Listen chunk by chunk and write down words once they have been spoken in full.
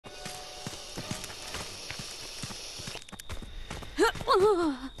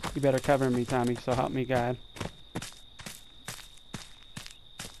You better cover me, Tommy, so help me God.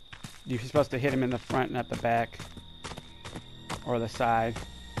 You're supposed to hit him in the front, not the back. Or the side.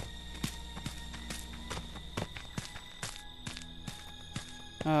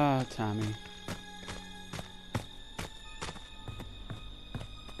 Oh, Tommy.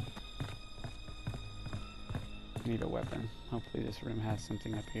 I need a weapon. Hopefully this room has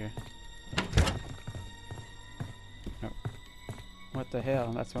something up here. Nope. What the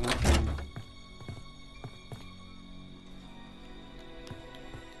hell? That's what I'm saying.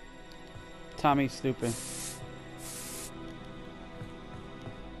 Tommy's stupid.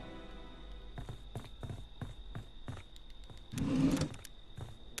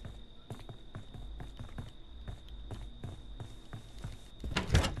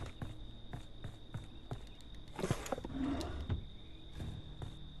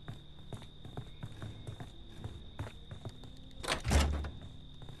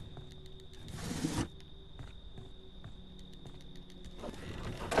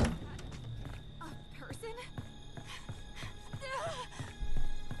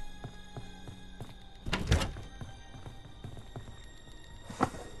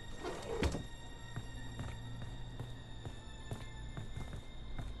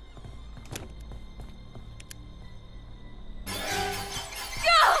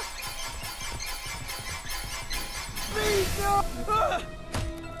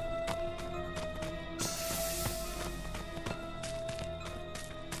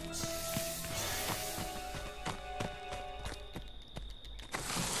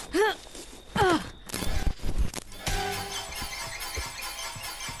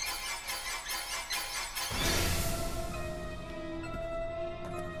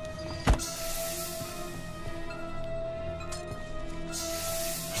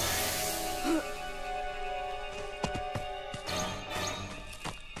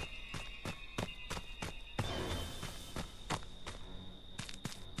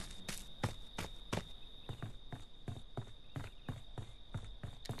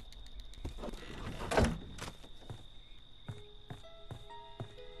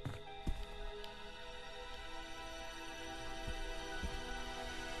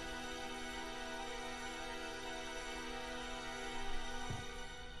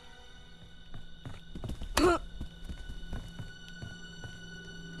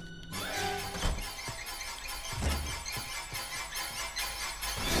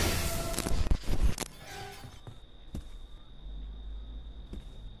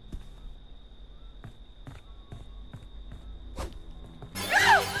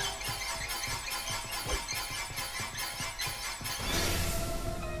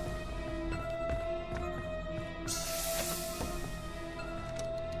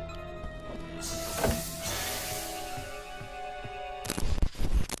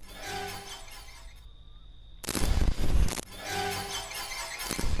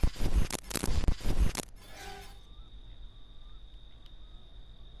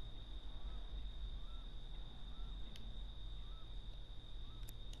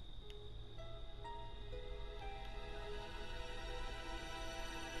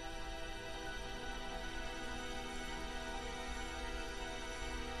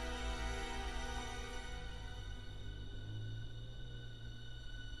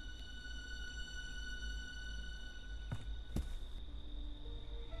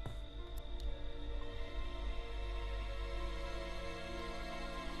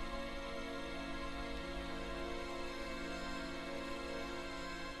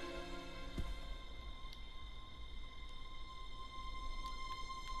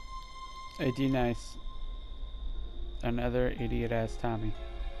 AD nice. Another idiot ass Tommy.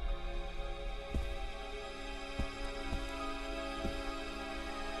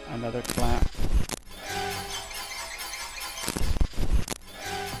 Another clown.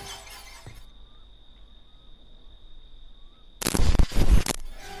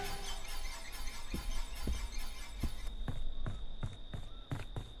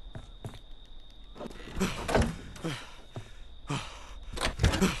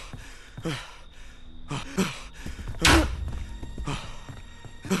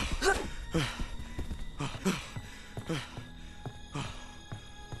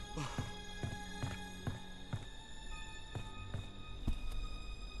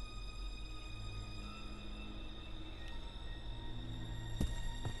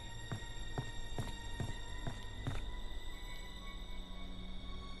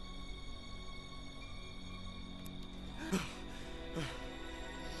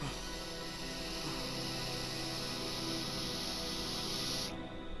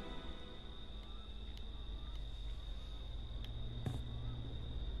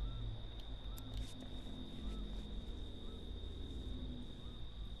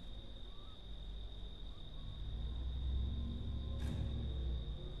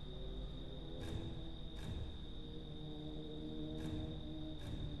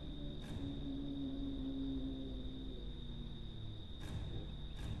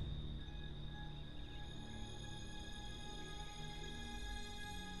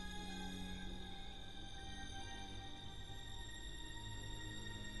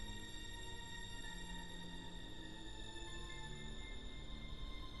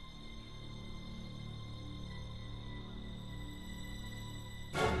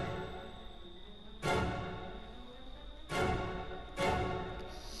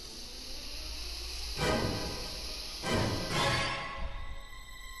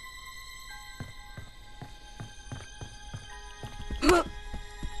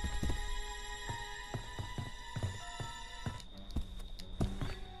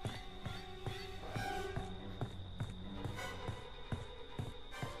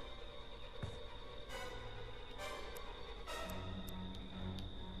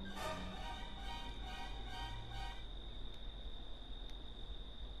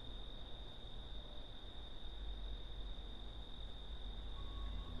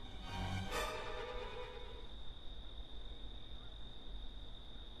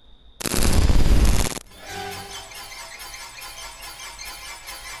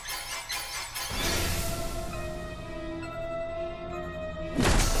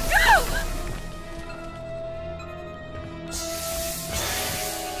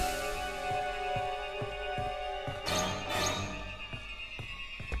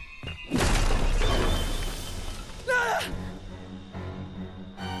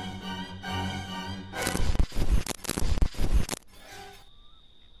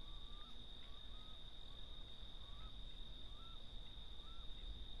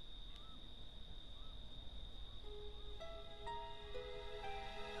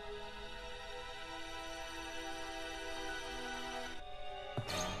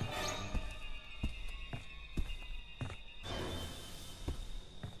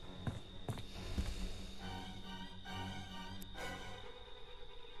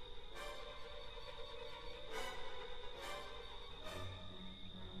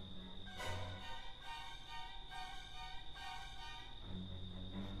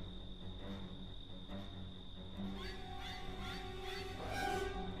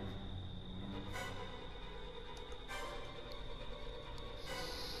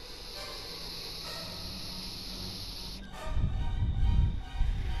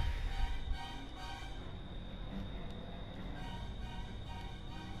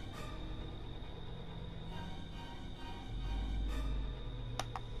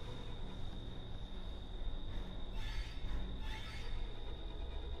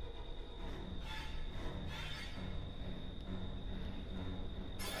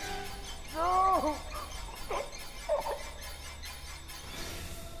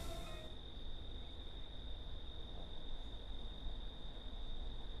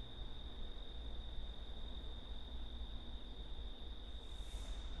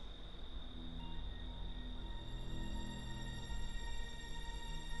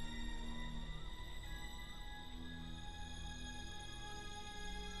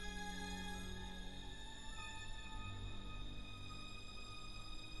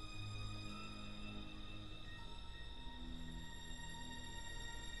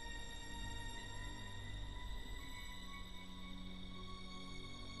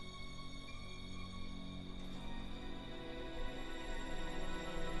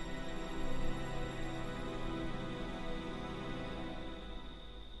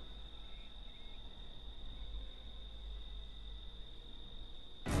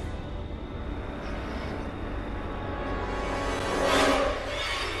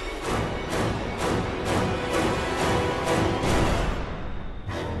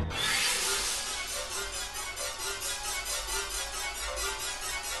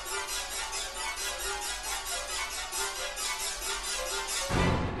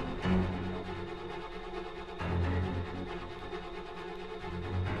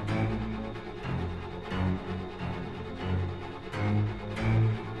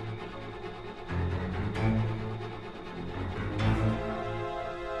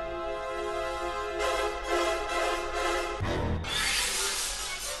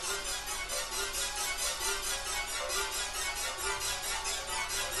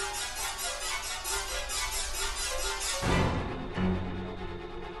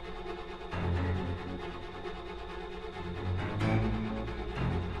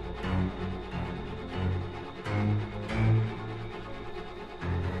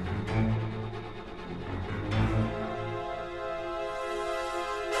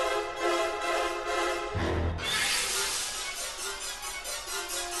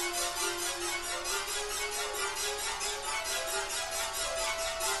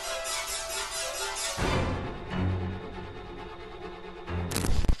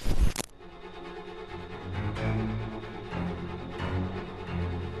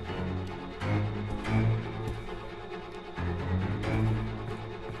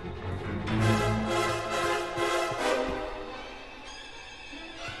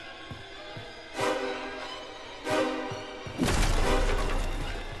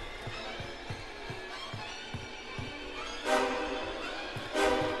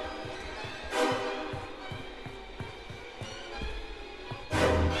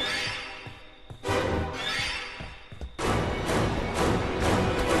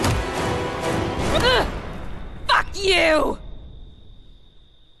 you!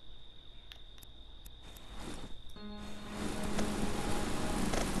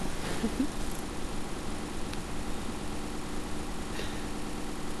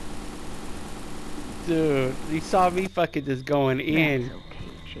 Dude, he saw me fucking just going in. That's okay,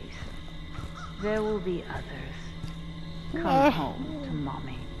 Jason. There will be others. Come home to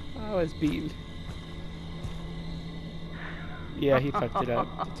mommy. I was beaten. Yeah, he fucked it up.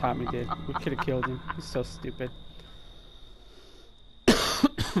 Tommy did. We could have killed him. He's so stupid.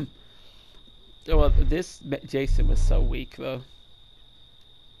 Well, this Jason was so weak, though.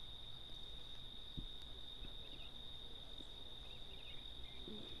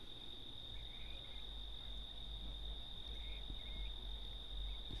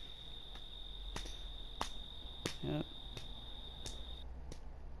 Yep.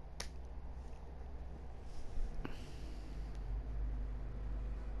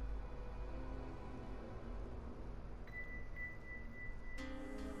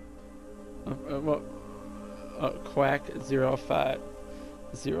 Well, Quack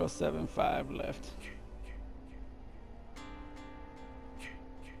 05075 left.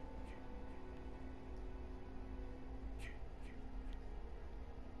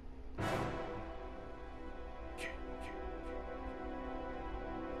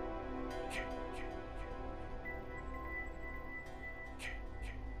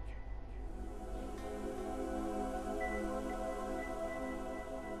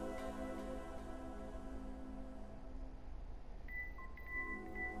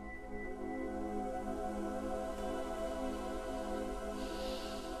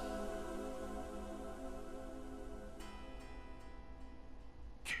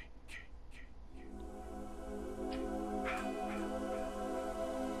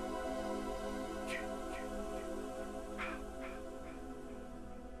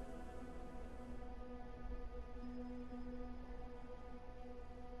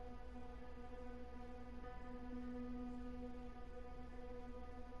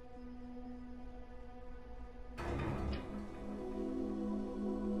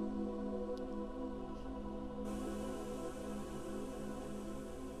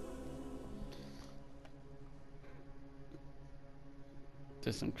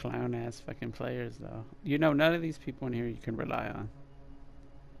 There's some clown ass fucking players though. You know, none of these people in here you can rely on.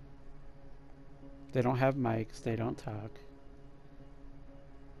 They don't have mics, they don't talk.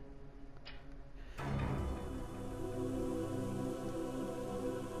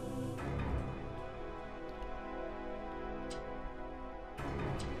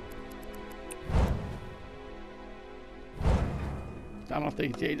 I don't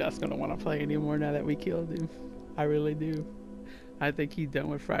think J-Dot's gonna want to play anymore now that we killed him. I really do. I think he's done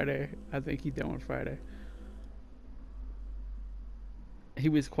with Friday. He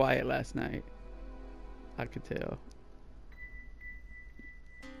was quiet last night. I could tell.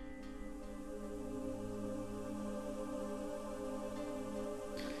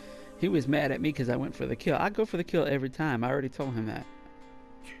 He was mad at me because I went for the kill. I go for the kill every time. I already told him that.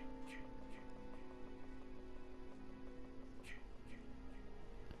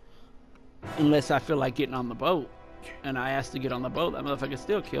 Unless I feel like getting on the boat. And I asked to get on the boat, that motherfucker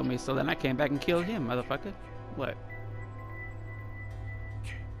still killed me. So then I came back and killed him, motherfucker. What?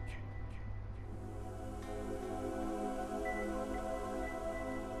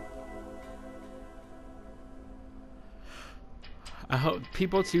 I hope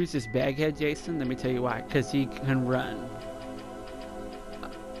people choose this baghead Jason. Let me tell you why. Because he can run.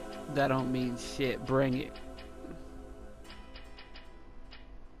 That don't mean shit. Bring it.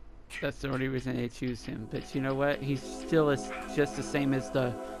 That's the only reason they choose him. But you know what? He's still just the same as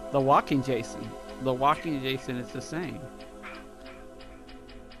the walking Jason. The walking Jason is the same.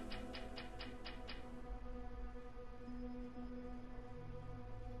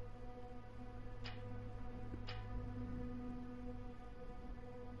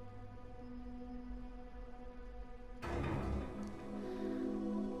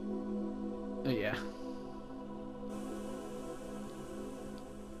 Yeah.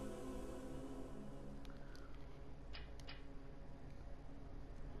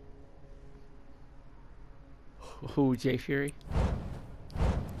 Who, Jay Fury?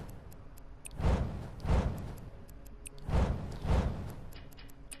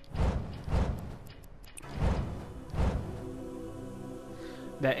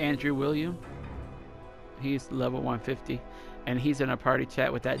 That Andrew William? He's level 150. And he's in a party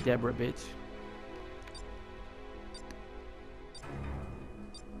chat with that Deborah bitch.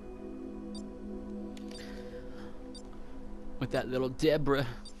 With that little Deborah.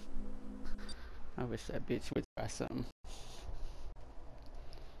 I wish that bitch would try something.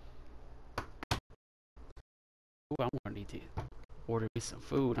 to order me some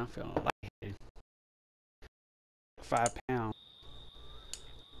food. I'm feeling lightheaded. 5 pounds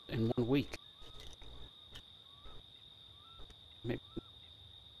in 1 week. Maybe.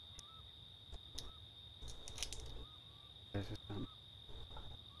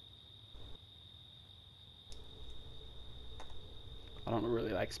 I don't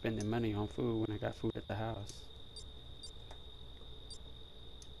really like spending money on food when I got food at the house.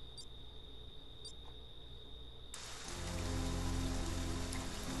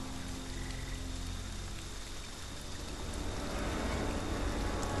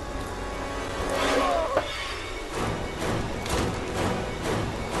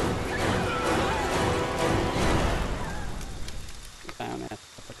 Clown ass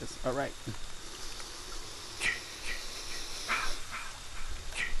motherfuckers. Alright.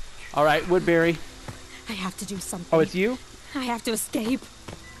 Alright, Woodbury. I have to do something. Oh, it's you? I have to escape.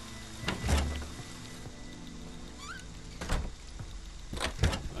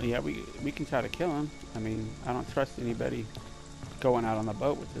 Yeah, we can try to kill him. I mean, I don't trust anybody going out on the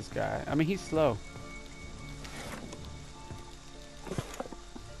boat with this guy. I mean, he's slow.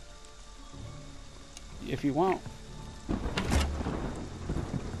 If you want.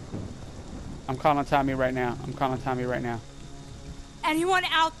 I'm calling Tommy right now. I'm calling Tommy right now. Anyone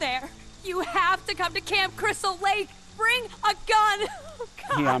out there? You have to come to Camp Crystal Lake. Bring a gun. Oh,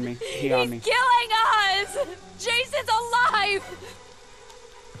 God. He on me. He on me. He's killing us. Jason's alive.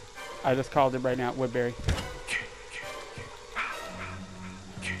 I just called him right now, Woodbury.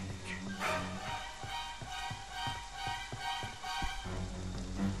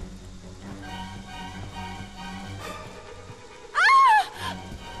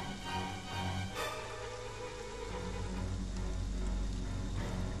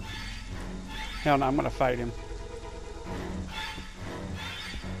 Hell no, I'm gonna fight him.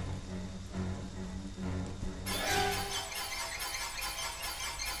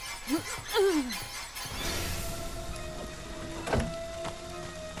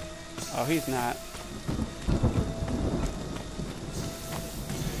 Oh, he's not.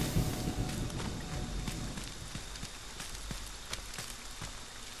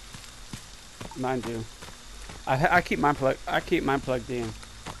 Mine do. I keep mine plugged in.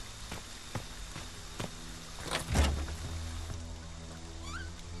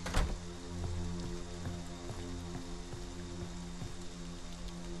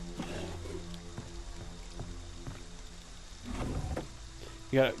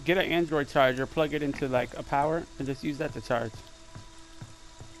 You gotta get an Android charger, plug it into like a power, and just use that to charge.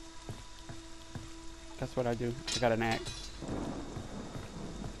 That's what I do. I got an axe.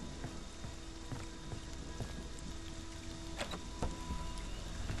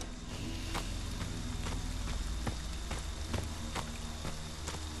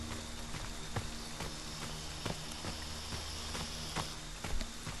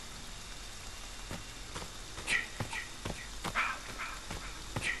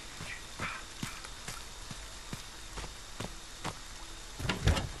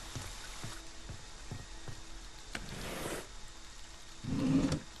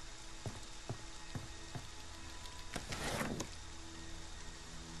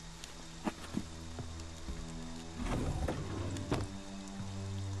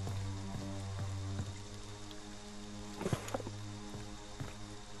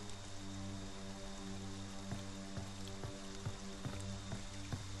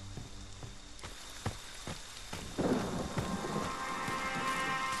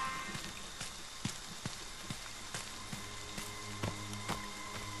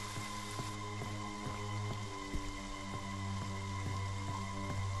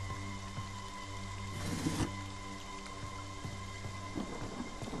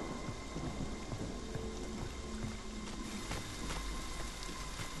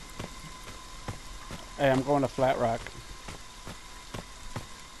 Hey, I'm going to Flat Rock.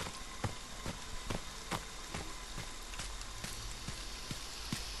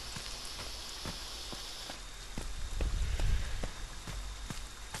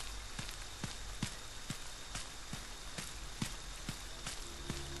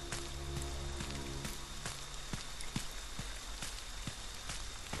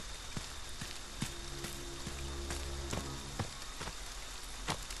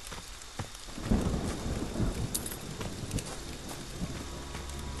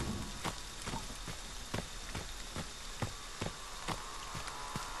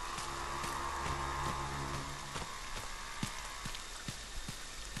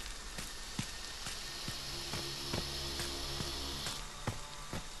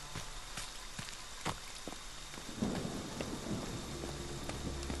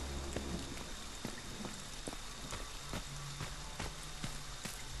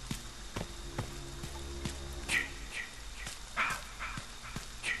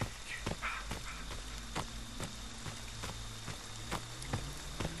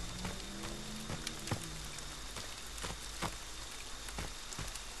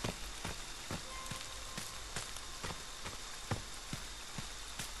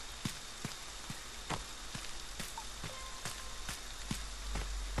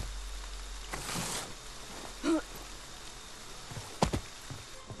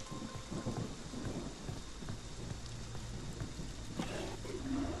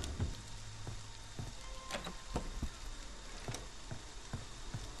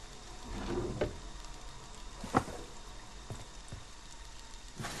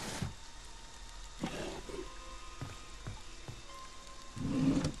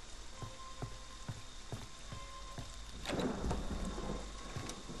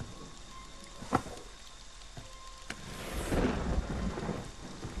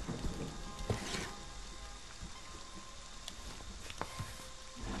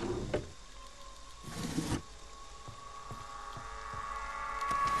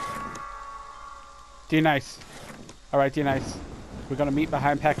 D-Nice. Alright, D-Nice. We're gonna meet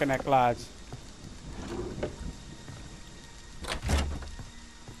behind Peckerneck Lodge.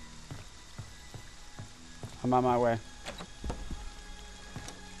 I'm on my way.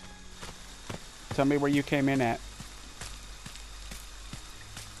 Tell me where you came in at.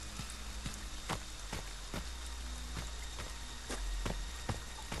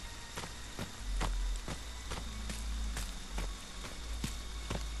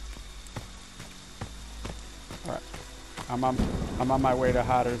 Alright. I'm on my way to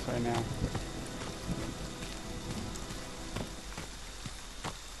Hodders right now.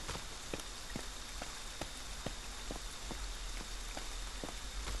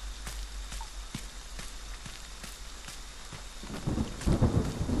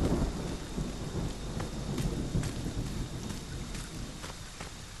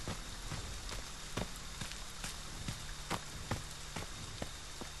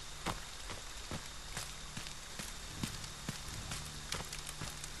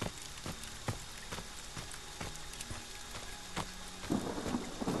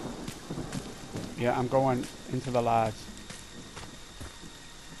 Yeah, I'm going into the lodge.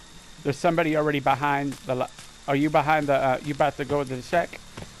 There's somebody already behind the lodge. Are you behind the, you about to go to the shack?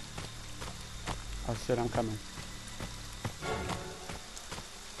 Oh shit, I'm coming.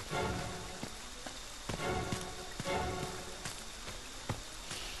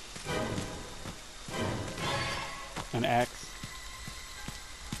 An axe.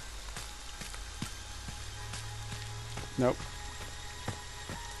 Nope.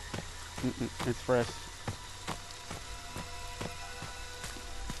 It's fresh.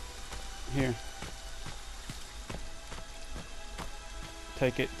 Here.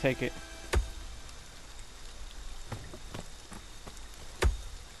 Take it, take it.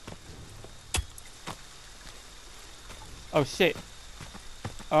 Oh shit.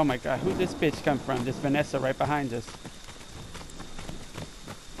 Oh my god, who'd this bitch come from? This Vanessa right behind us.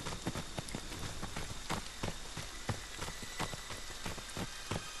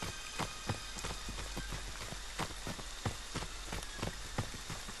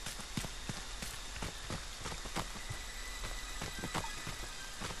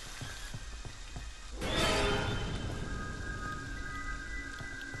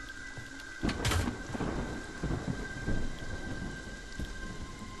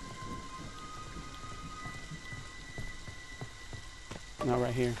 No,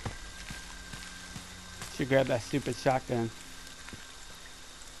 right here. Should grab that stupid shotgun.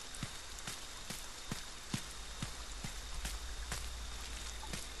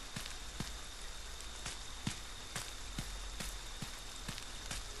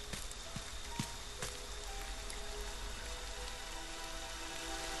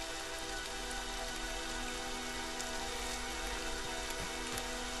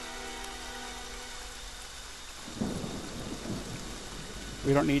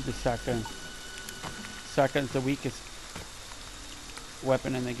 We don't need the shotgun. Shotgun's the weakest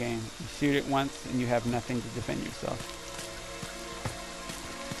weapon in the game. You shoot it once and you have nothing to defend yourself.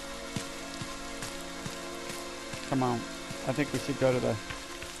 Come on. I think we should go to the...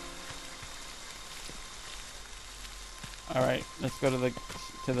 Alright, let's go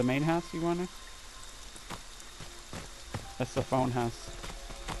to the main house, you wanna? That's the phone house.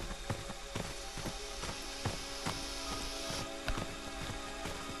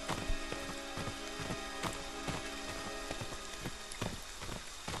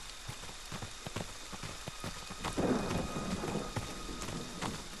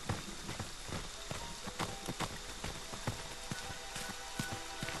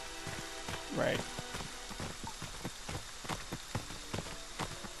 Right.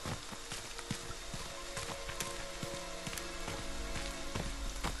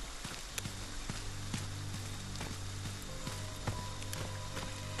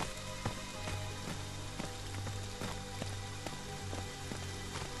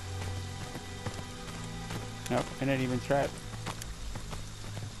 Nope, I didn't even try it.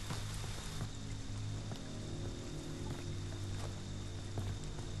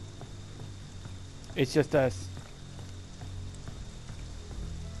 It's just us.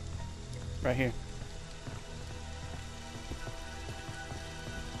 Right here.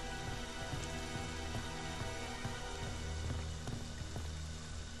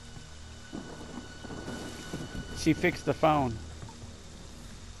 She fixed the phone.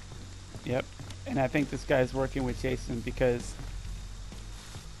 Yep. And I think this guy's working with Jason because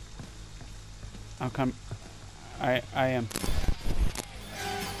I am.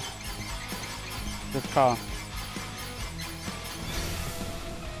 Just call.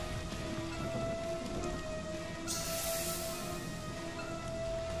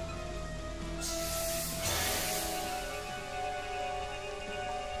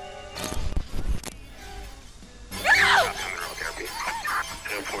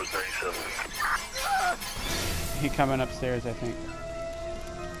 coming upstairs, I think.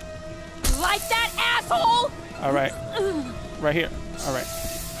 Like that, asshole! All right. Right here. All right.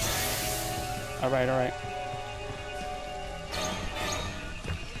 All right, all right.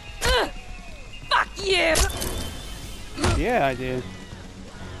 Fuck you! Yeah, I did.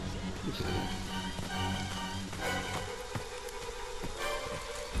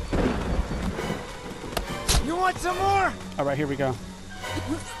 You want some more? All right, here we go.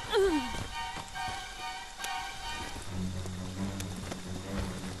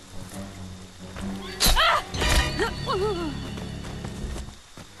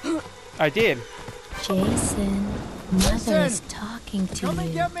 I did. Jason, Mother Jason, is talking to Come and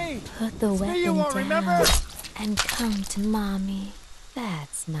you. get me. Put the It's me you weapon won't down remember. and come to Mommy.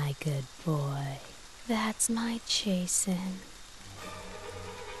 That's my good boy. That's my Jason.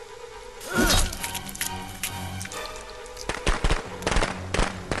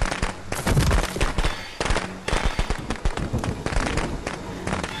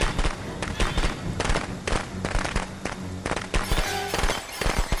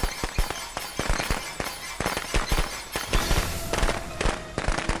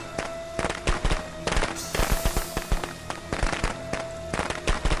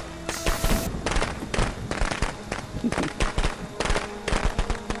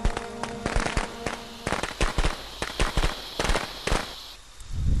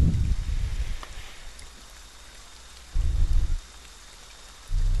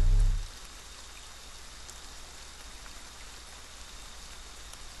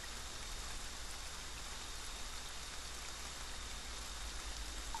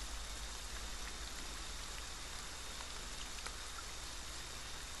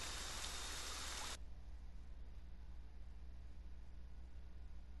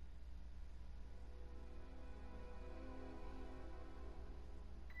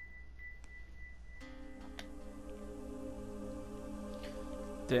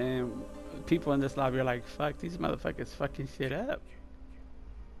 Damn, people in this lobby are like, fuck, these motherfuckers fucking shit up.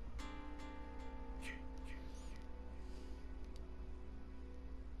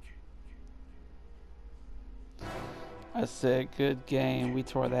 I said, good game. We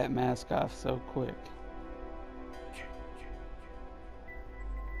tore that mask off so quick.